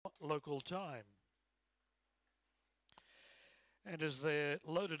local time. And as they're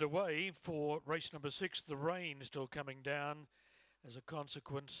loaded away for race number 6, the rain still coming down. As a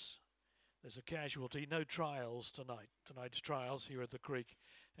consequence, there's a casualty. No trials tonight. Tonight's trials here at the creek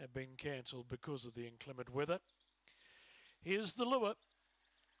have been cancelled because of the inclement weather. Here's the lure.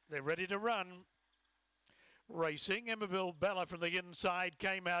 They're ready to run. Racing, Emmaville Bella from the inside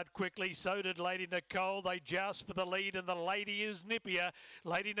came out quickly. So did Lady Nicole. They joust for the lead, and the lady is nippier.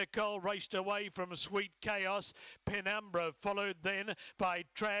 Lady Nicole raced away from Sweet Chaos. Penumbra followed then by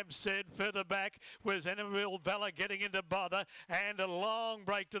Trav Said. Further back was Emmaville Bella getting into bother, and a long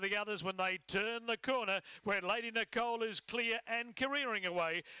break to the others when they turn the corner where Lady Nicole is clear and careering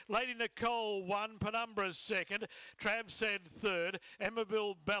away. Lady Nicole won, Penumbra's second, Trav Said third,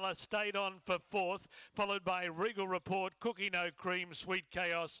 Emmaville Bella stayed on for fourth, followed by Regal Report, Cookie No Cream, Sweet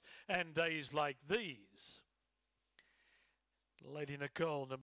Chaos, and Days Like These. Lady Nicole,